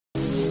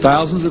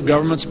Thousands of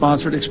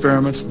government-sponsored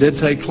experiments did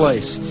take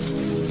place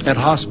at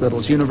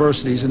hospitals,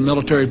 universities, and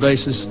military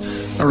bases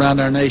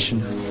around our nation.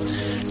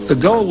 The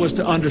goal was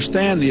to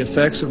understand the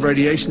effects of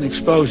radiation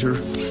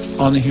exposure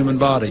on the human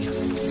body.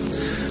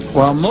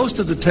 While most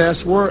of the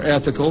tests were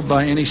ethical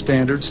by any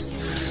standards,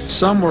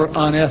 some were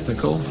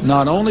unethical,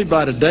 not only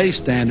by today's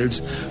standards,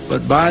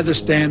 but by the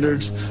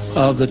standards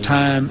of the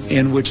time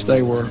in which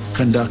they were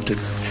conducted.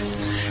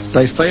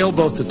 They failed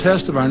both the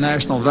test of our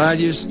national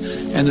values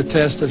and the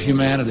test of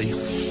humanity.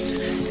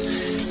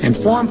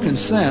 Informed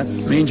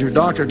consent means your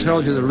doctor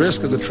tells you the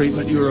risk of the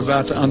treatment you are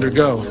about to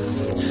undergo.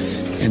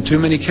 In too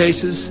many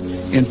cases,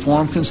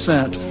 informed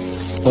consent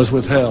was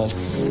withheld.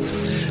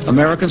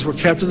 Americans were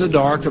kept in the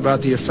dark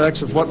about the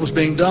effects of what was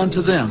being done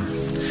to them.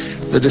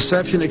 The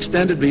deception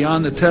extended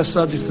beyond the test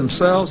subjects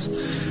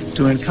themselves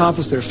to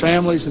encompass their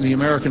families and the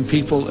American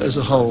people as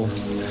a whole.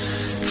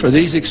 For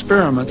these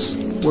experiments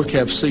were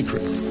kept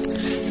secret,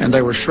 and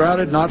they were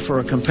shrouded not for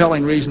a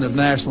compelling reason of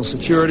national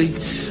security,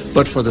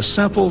 but for the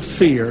simple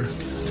fear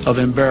of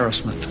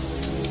embarrassment,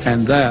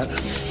 and that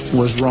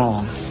was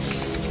wrong.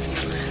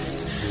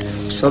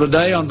 So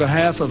today, on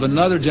behalf of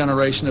another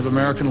generation of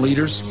American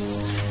leaders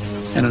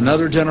and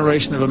another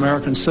generation of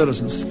American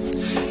citizens,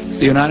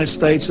 the United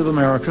States of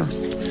America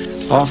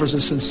offers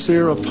a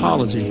sincere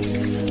apology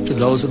to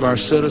those of our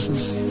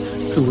citizens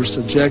who were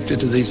subjected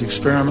to these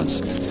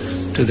experiments,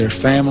 to their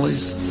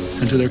families,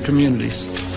 and to their communities.